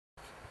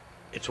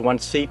It's one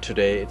seat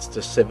today. It's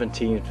the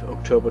 17th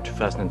October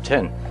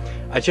 2010.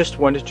 I just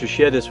wanted to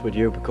share this with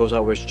you because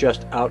I was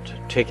just out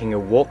taking a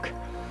walk,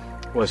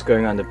 was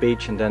going on the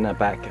beach, and then I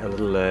back a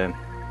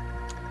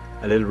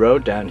little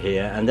road down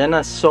here, and then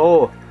I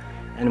saw,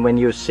 and when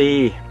you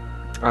see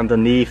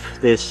underneath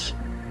this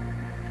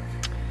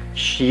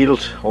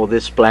shield or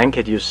this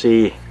blanket, you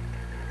see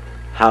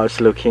how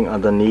it's looking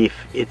underneath.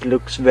 It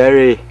looks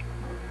very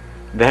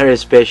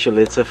special.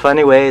 It's a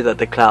funny way that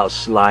the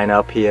clouds line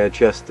up here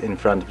just in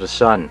front of the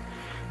sun.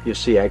 You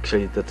see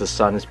actually that the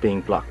sun is being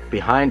blocked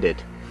behind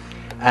it.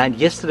 And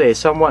yesterday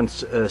someone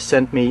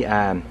sent me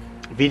a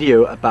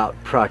video about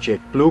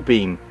Project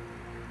Bluebeam,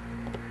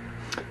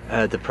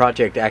 the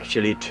project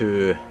actually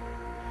to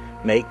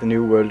make the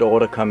New World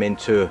Order come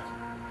into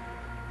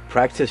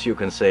practice, you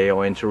can say,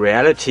 or into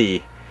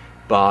reality,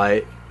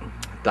 by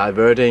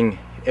diverting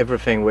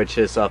everything which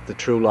is of the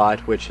true light,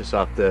 which is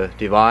of the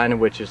divine,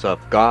 which is of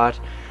God,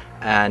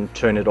 and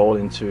turn it all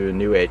into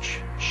new age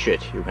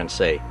shit, you can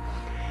say.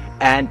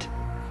 And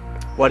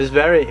what is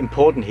very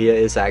important here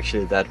is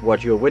actually that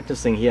what you're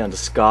witnessing here in the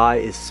sky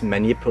is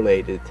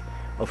manipulated.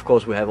 Of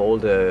course we have all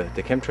the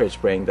chemtrail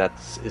spraying that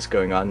is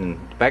going on in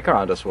the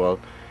background as well,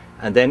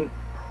 and then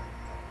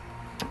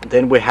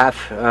we have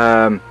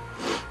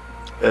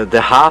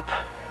the HAARP,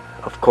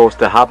 of course,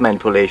 the HAARP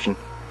manipulation.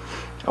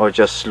 I was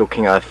just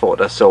looking, I thought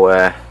I saw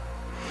a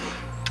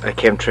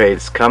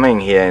chemtrails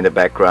coming here in the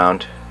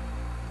background.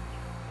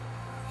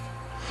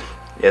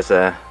 Yes,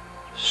 a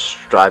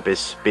stripe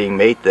is being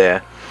made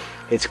there.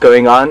 It's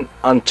going on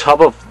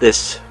top of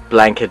this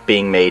blanket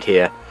being made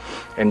here,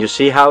 and you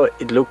see how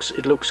it looks.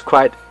 It looks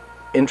quite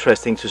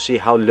interesting to see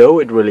how low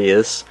it really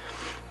is.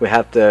 We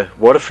have the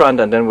waterfront,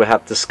 and then we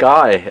have the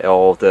sky,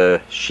 or the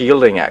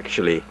shielding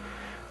actually,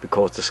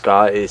 because the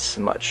sky is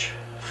much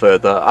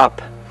further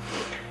up.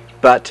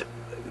 But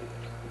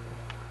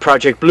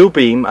Project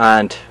Bluebeam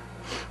and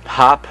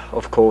HAARP,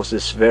 of course,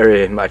 is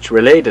very much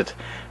related.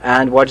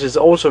 And what is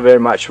also very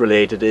much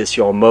related is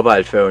your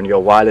mobile phone, your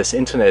wireless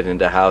internet in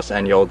the house,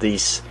 and your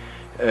these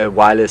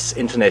wireless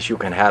internet you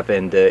can have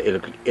in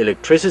the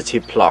electricity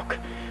plug.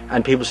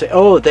 And people say,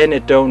 oh, then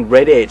it don't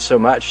radiate so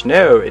much.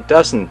 No, it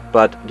doesn't.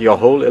 But your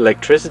whole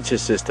electricity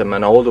system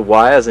and all the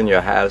wires in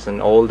your house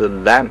and all the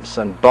lamps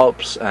and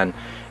bulbs and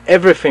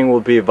everything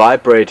will be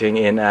vibrating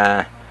in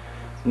a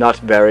not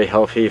very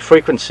healthy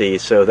frequency,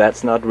 so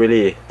that's not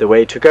really the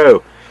way to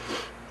go.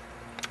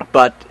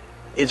 But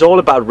it's all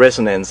about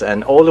resonance,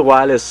 and all the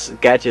wireless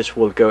gadgets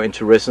will go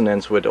into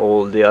resonance with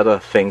all the other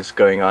things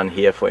going on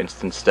here, for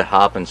instance the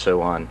HAARP and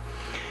so on.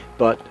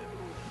 But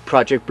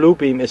Project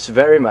Bluebeam is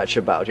very much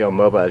about your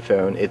mobile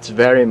phone. It's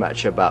very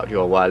much about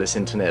your wireless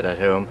internet at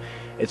home.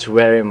 It's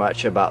very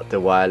much about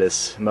the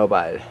wireless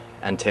mobile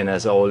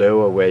antennas all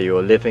over where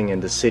you're living in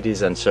the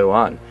cities and so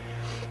on.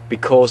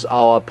 Because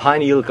our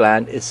pineal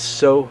gland is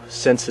so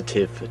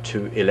sensitive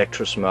to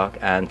electrosmog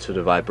and to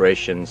the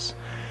vibrations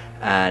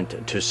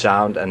and to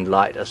sound and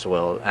light as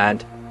well.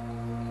 And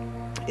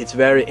it's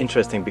very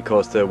interesting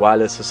because the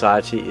wireless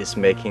society is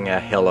making a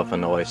hell of a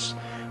noise,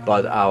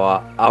 but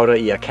our outer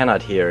ear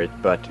cannot hear it,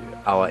 but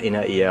our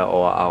inner ear,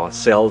 or our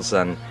cells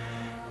and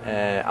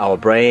our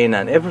brain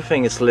and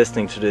everything is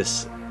listening to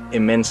this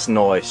immense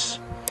noise,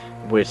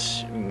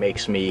 which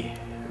makes me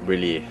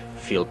really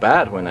feel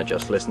bad when I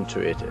just listen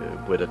to it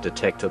with a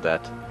detector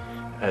that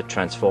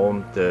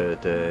transform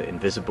the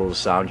invisible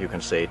sound, you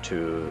can say,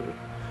 to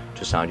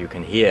sound you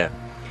can hear.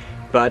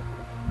 But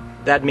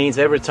that means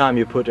every time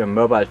you put a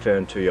mobile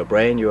phone to your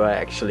brain, you are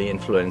actually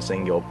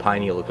influencing your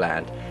pineal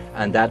gland,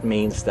 and that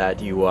means that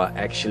you are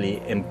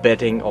actually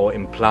embedding or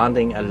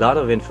implanting a lot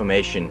of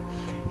information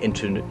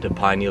into the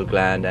pineal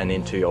gland and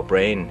into your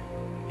brain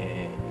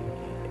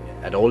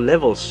at all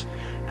levels.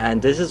 And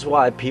this is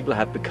why people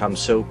have become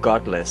so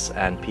godless,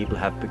 and people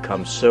have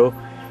become so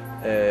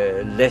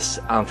less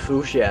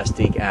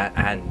enthusiastic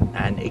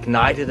and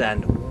ignited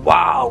and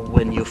wow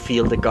when you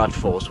feel the God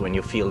force, when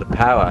you feel the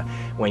power,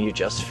 when you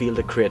just feel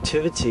the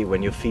creativity,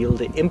 when you feel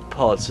the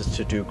impulses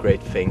to do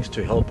great things,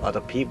 to help other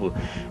people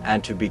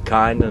and to be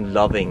kind and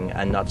loving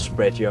and not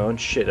spread your own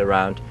shit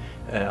around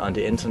on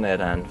the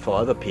internet and for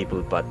other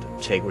people, but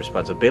take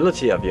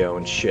responsibility of your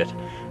own shit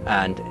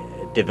and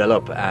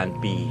develop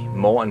and be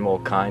more and more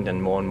kind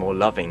and more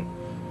loving.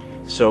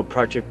 So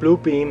Project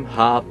Bluebeam,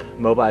 HAARP,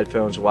 mobile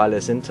phones,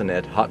 wireless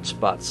internet,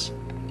 hotspots,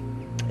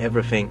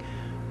 everything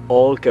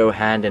all go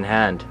hand in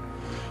hand.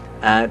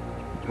 And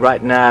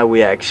right now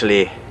we are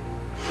actually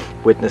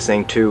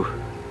witnessing two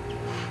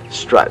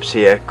stripes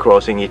here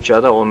crossing each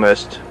other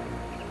almost.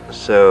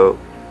 So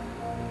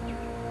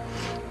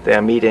they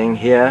are meeting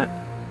here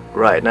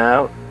right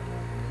now,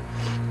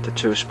 the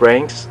two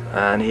springs,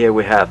 and here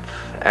we have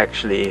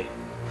actually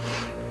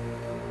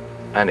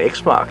an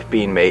X mark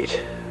being made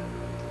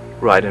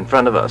right in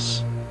front of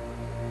us.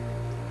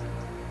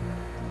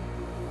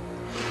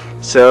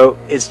 So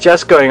it's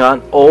just going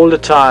on all the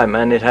time,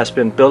 and it has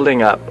been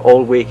building up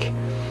all week,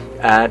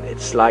 and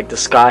it's like the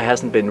sky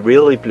hasn't been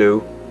really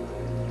blue,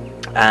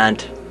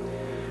 and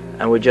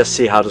and we just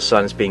see how the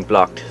sun is being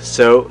blocked.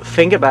 So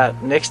think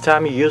about next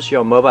time you use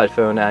your mobile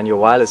phone and your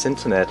wireless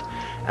internet,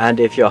 and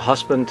if your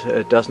husband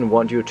doesn't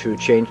want you to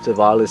change the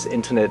wireless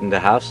internet in the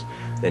house,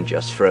 then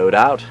just throw it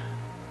out.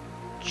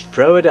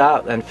 Throw it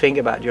out and think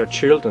about your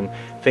children,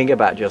 think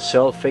about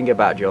yourself, think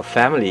about your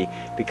family,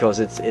 because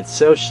it's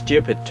so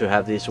stupid to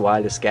have these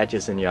wireless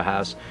gadgets in your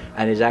house,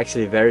 and it's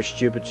actually very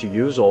stupid to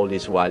use all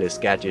these wireless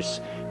gadgets,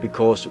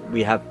 because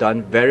we have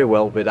done very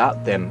well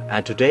without them.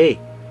 And today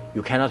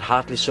you cannot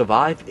hardly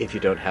survive if you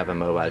don't have a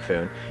mobile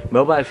phone.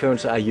 Mobile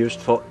phones are used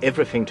for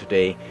everything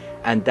today,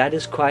 and that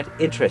is quite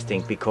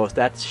interesting, because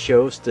that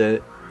shows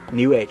the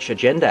New Age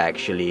agenda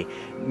actually.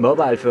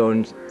 Mobile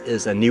phones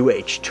is a New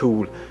Age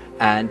tool,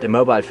 and the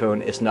mobile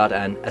phone is not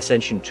an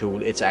ascension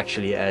tool, it's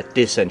actually a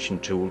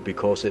descension tool,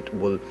 because it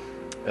will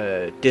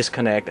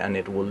disconnect and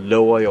it will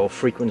lower your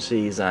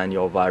frequencies and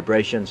your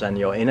vibrations and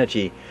your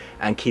energy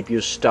and keep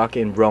you stuck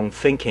in wrong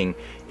thinking,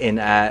 in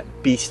a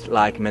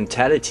beast-like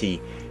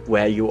mentality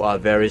where you are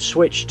very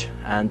switched.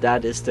 And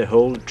that is the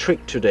whole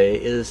trick today,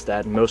 is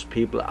that most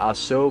people are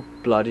so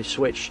bloody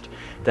switched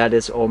that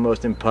it's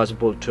almost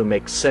impossible to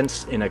make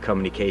sense in a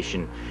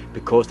communication,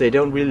 because they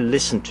don't really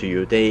listen to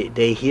you.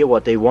 They hear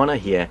what they want to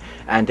hear,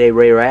 and they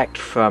react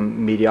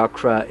from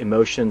mediocre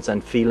emotions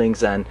and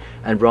feelings and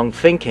wrong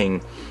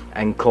thinking,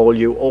 and call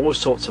you all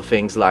sorts of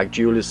things like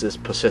Julius is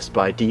possessed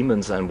by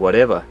demons and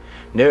whatever.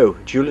 No,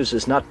 Julius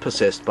is not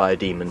possessed by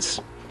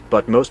demons,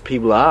 but most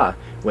people are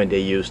when they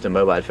use the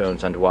mobile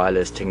phones and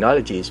wireless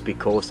technologies,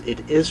 because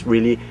it is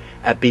really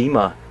a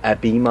beamer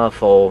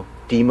for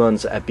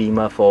demons, a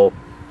beamer for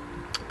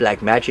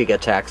black magic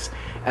attacks,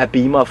 a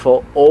beamer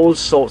for all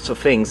sorts of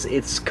things.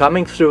 It's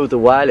coming through the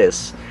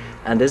wireless,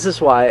 and this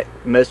is why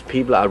most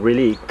people are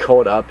really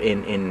caught up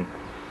in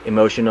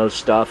emotional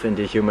stuff, in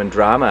the human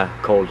drama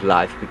called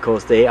life,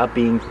 because they are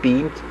being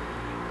beamed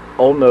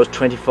almost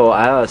 24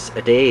 hours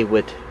a day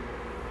with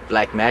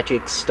black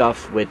magic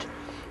stuff, with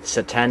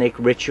satanic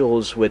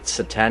rituals, with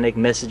satanic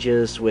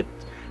messages, with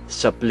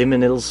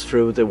subliminals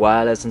through the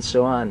wireless and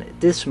so on.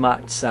 This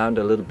might sound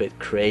a little bit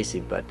crazy,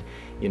 but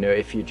you know,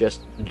 if you just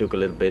look a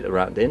little bit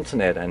around the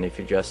internet, and if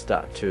you just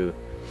start to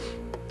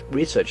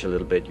research a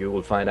little bit, you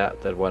will find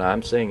out that what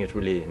I'm saying is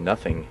really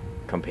nothing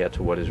compared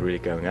to what is really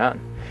going on.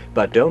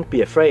 But don't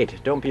be afraid,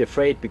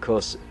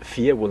 because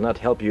fear will not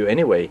help you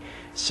anyway.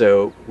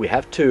 So we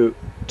have to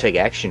take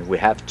action, we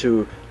have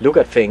to look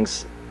at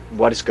things,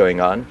 what is going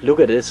on, look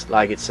at this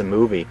like it's a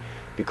movie,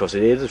 because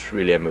it is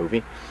really a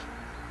movie.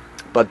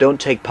 But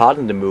don't take part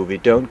in the movie,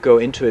 don't go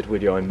into it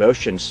with your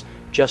emotions,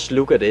 just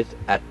look at it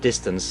at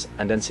distance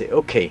and then say,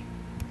 okay,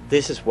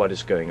 this is what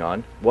is going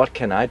on, what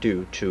can I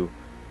do to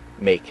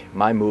make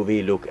my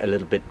movie look a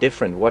little bit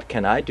different, what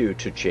can I do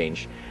to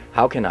change,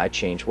 how can I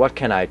change, what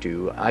can I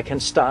do? I can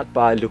start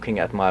by looking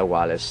at my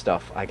wireless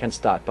stuff, I can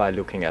start by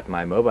looking at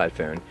my mobile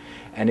phone,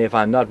 and if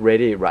I'm not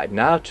ready right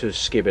now to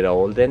skip it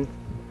all, then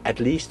at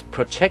least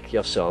protect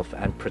yourself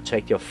and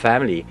protect your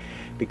family,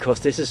 because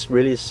this is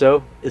really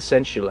so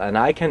essential. And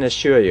I can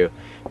assure you,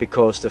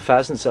 because the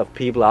thousands of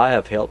people I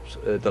have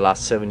helped the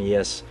last 7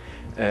 years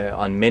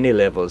on many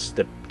levels,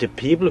 the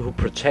people who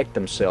protect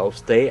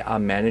themselves, they are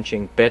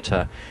managing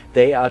better,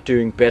 they are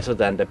doing better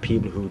than the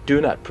people who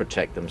do not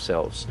protect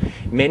themselves.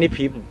 Many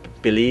people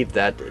believe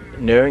that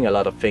knowing a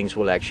lot of things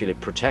will actually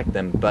protect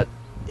them, but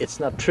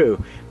it's not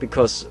true,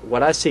 because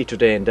what I see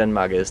today in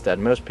Denmark is that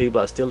most people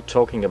are still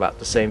talking about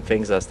the same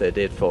things as they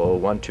did for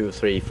 1, 2,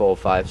 3, 4,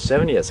 5,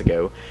 7 years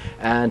ago,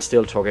 and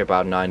still talking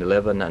about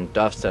 9/11 and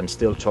dust, and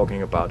still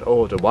talking about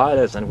the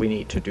wireless, and we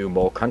need to do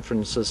more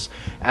conferences,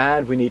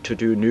 and we need to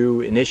do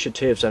new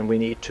initiatives, and we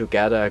need to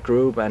gather a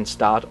group and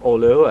start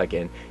all over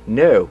again.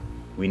 No,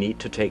 we need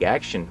to take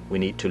action. We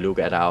need to look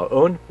at our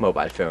own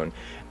mobile phone,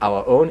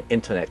 our own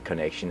internet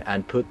connection,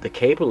 and put the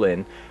cable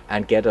in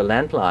and get a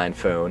landline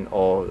phone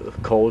or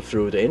call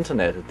through the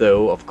internet,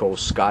 though of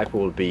course Skype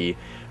will be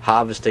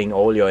harvesting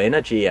all your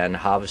energy and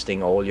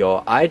harvesting all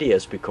your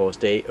ideas, because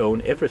they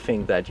own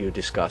everything that you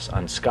discuss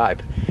on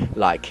Skype,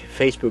 like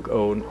Facebook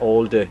own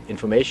all the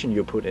information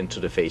you put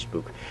into the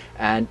Facebook,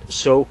 and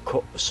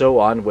so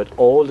on with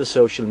all the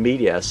social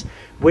medias,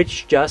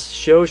 which just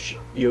shows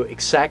you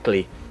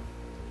exactly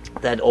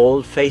that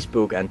all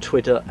Facebook and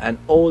Twitter and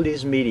all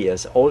these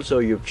medias, also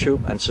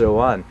YouTube and so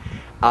on,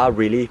 are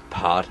really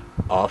part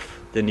of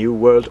the New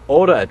World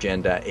Order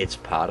agenda. It's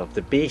part of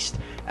the beast,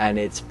 and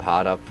it's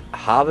part of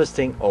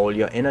harvesting all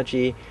your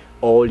energy,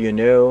 all you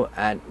know,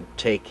 and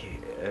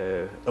take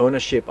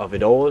ownership of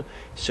it all,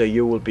 so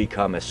you will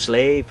become a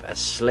slave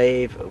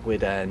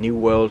with a New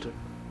World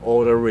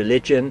Order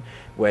religion,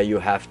 where you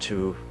have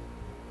to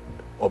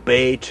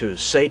obey to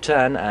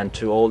Satan and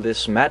to all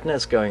this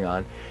madness going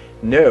on.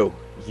 No,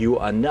 you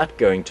are not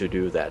going to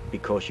do that,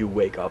 because you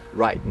wake up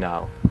right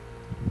now.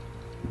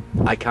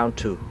 I count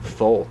to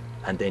 4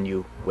 and then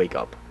you wake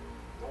up.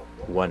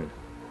 1,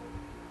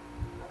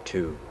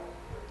 2,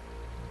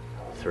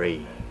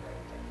 3,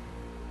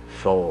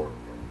 4.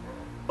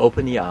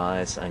 open your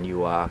eyes and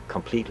you are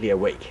completely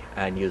awake,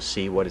 and you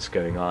see what is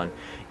going on.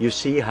 You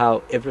see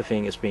how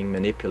everything is being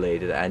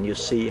manipulated, and you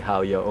see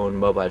how your own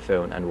mobile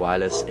phone and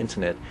wireless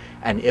internet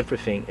and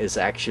everything is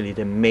actually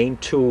the main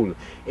tool.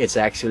 It's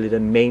actually the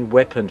main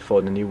weapon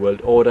for the New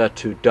World Order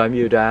to dumb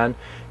you down,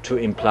 to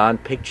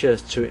implant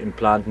pictures, to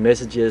implant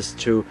messages,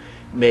 to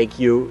make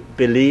you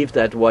believe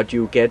that what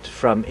you get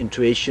from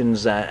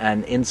intuitions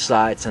and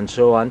insights and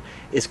so on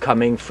is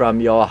coming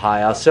from your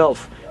higher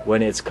self,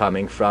 when it's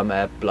coming from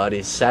a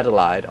bloody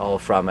satellite or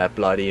from a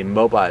bloody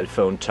mobile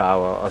phone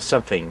tower or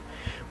something.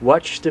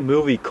 Watch the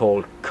movie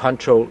called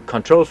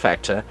Control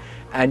Factor,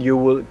 and you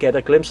will get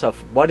a glimpse of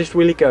what is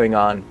really going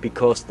on,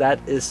 because that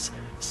is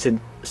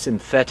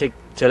synthetic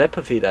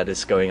telepathy that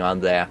is going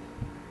on there.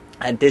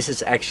 And this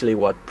is actually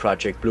what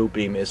Project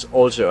Bluebeam is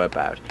also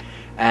about.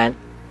 And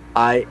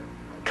I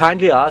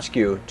kindly ask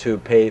you to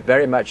pay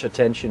very much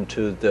attention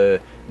to the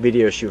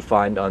videos you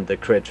find on the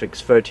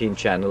Creatrix 13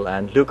 channel,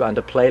 and look on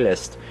the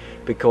playlist,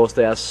 because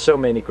there are so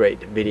many great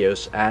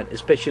videos, and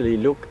especially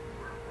look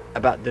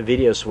about the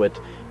videos with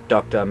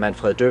Dr.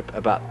 Manfred Döp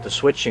about the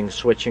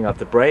switching of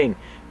the brain,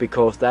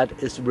 because that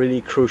is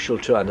really crucial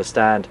to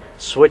understand.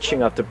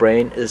 Switching of the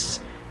brain is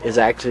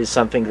actually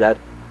something that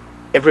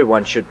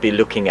everyone should be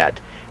looking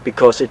at,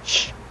 because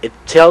it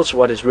tells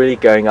what is really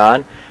going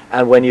on.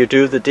 And when you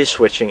do the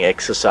dis-switching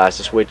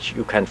exercises, which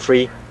you can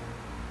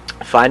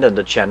find on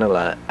the channel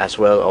as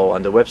well, or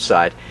on the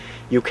website,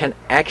 you can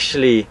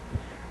actually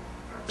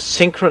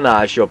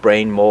synchronize your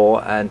brain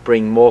more and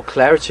bring more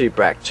clarity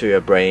back to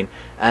your brain.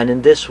 And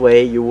in this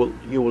way you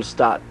will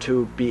start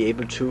to be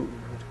able to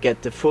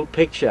get the full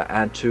picture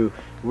and to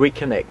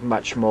reconnect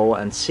much more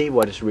and see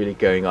what is really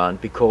going on,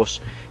 because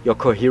your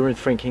coherent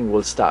thinking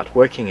will start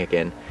working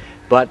again.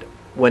 But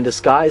when the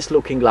sky is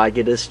looking like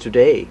it is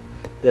today,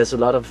 there's a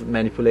lot of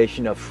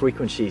manipulation of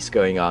frequencies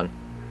going on,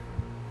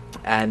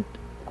 and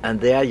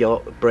there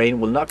your brain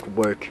will not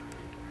work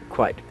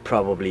quite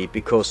probably,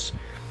 because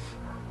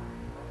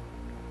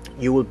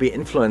you will be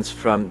influenced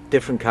from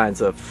different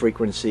kinds of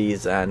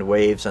frequencies and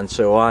waves and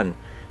so on,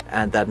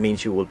 and that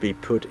means you will be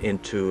put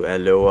into a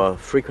lower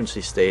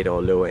frequency state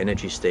or lower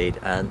energy state,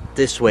 and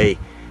this way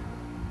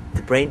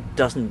the brain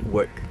doesn't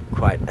work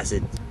quite as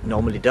it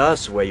normally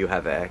does, where you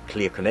have a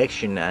clear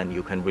connection and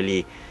you can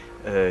really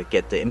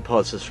get the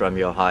impulses from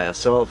your higher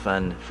self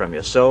and from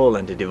your soul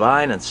and the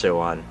divine and so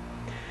on.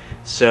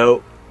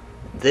 So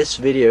this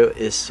video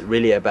is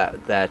really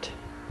about that,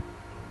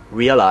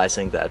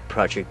 realizing that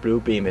Project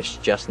Bluebeam is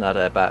just not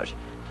about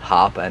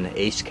HAARP and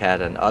HCAT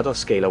and other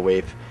scalar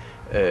wave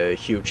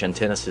huge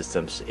antenna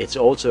systems. It's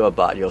also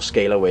about your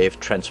scalar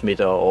wave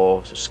transmitter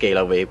or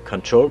scalar wave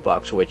control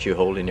box, which you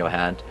hold in your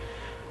hand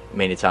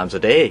many times a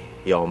day,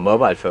 your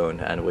mobile phone,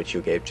 and which you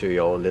gave to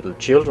your little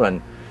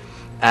children,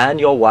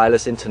 and your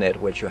wireless internet,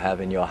 which you have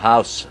in your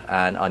house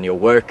and on your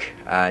work,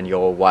 and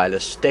your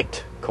wireless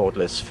DECT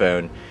cordless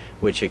phone,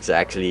 which is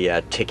actually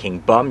a ticking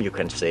bomb, you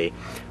can say.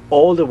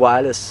 All the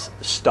wireless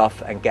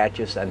stuff and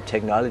gadgets and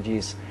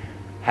technologies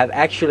have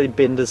actually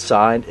been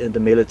designed in the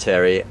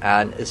military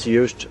and is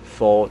used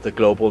for the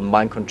global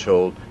mind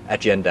control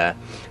agenda.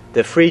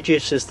 The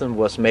 3G system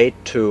was made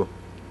to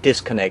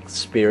disconnect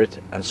spirit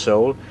and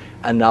soul,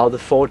 and now the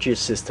 4G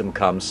system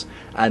comes,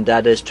 and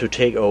that is to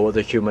take over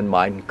the human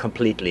mind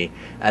completely,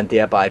 and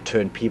thereby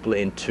turn people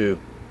into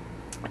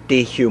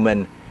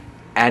dehuman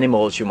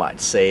animals, you might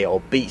say,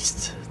 or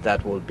beasts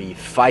that will be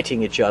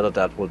fighting each other,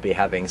 that will be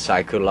having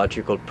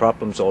psychological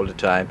problems all the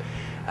time,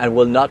 and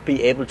will not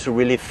be able to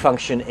really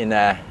function in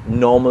a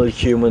normal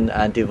human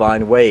and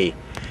divine way.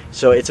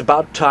 So it's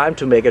about time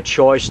to make a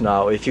choice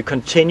now. If you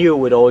continue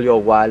with all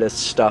your wireless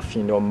stuff,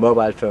 your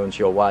mobile phones,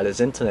 your wireless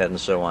internet and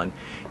so on,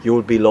 you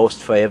will be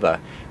lost forever,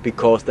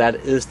 because that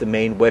is the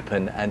main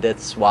weapon, and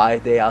that's why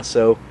they are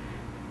so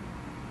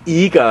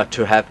eager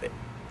to have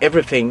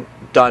everything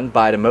done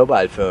by the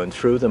mobile phone,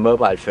 through the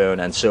mobile phone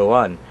and so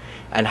on.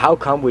 And how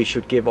come we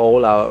should give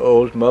all our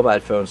old mobile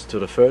phones to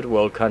the third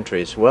world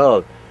countries?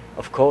 Well,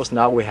 of course,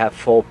 now we have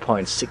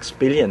 4.6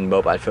 billion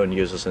mobile phone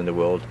users in the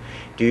world.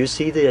 Do you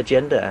see the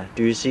agenda?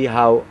 Do you see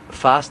how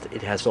fast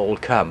it has all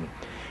come?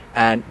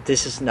 And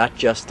this is not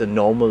just the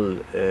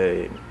normal,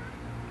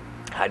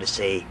 how to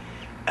say,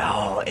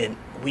 and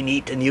we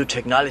need the new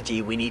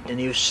technology, we need the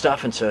new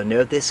stuff and so on.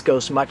 No, this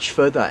goes much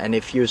further. And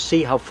if you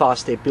see how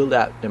fast they build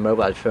out the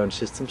mobile phone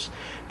systems,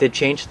 they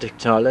change the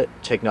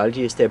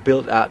technologies, they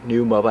build out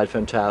new mobile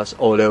phone towers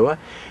all over,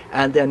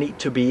 and there need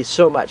to be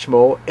so much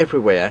more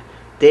everywhere.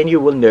 Then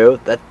you will know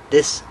that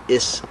this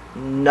is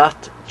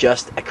not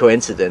just a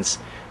coincidence.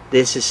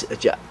 This is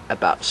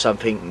about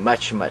something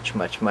much, much,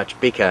 much, much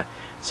bigger.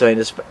 So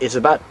it's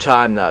about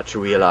time now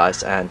to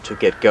realize and to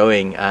get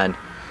going. And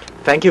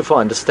thank you for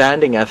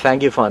understanding, and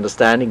thank you for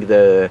understanding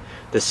the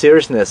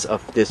seriousness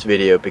of this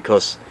video,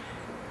 because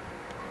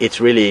it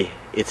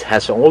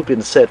has all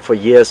been said for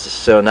years.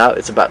 So now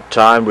it's about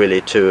time really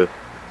to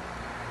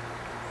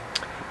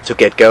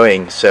get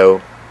going.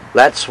 So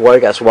let's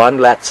work as one,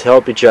 let's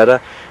help each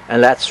other,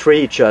 and let's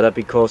free each other,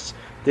 because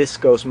This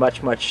goes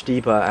much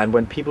deeper, and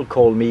when people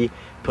call me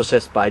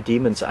possessed by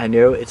demons, I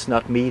know it's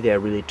not me they're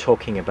really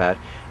talking about,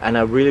 and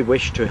I really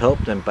wish to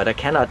help them, but I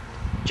cannot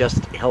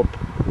just help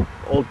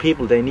all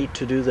people. They need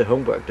to do the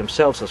homework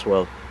themselves as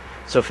well.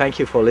 So thank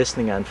you for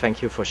listening, and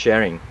thank you for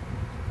sharing.